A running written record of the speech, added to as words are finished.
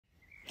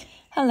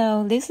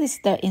Hello, this is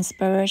the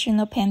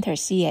Inspirational Painter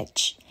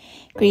CH.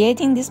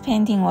 Creating this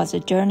painting was a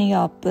journey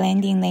of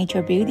blending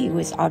nature beauty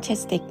with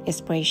artistic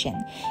expression.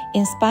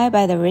 Inspired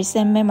by the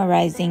recent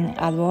memorizing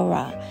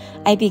Aurora,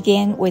 I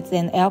began with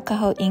an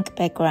alcohol ink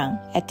background,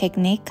 a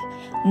technique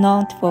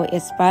known for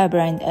its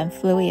vibrant and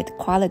fluid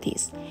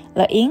qualities.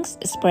 The inks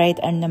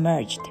sprayed and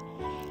emerged,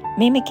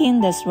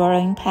 mimicking the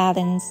swirling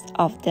patterns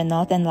of the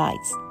northern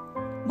lights.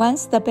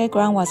 Once the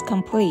background was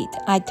complete,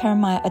 I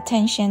turned my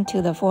attention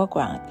to the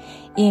foreground,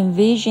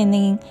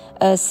 envisioning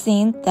a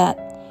scene that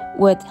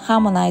would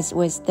harmonize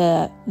with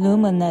the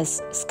luminous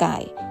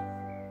sky.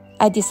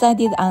 I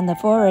decided on the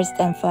forest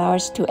and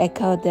flowers to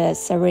echo the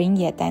serene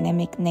yet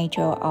dynamic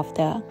nature of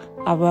the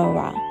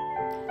Aurora.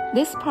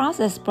 This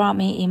process brought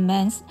me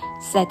immense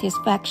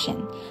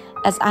satisfaction,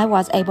 as I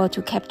was able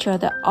to capture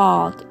the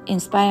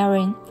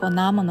awe-inspiring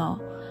phenomenon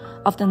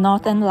of the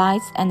northern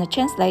lights and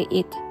translate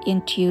it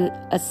into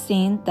a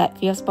scene that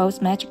feels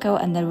both magical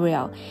and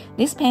real.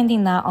 This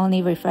painting not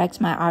only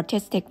reflects my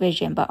artistic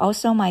vision, but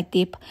also my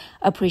deep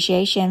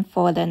appreciation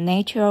for the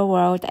natural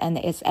world and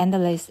its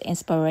endless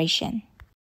inspiration.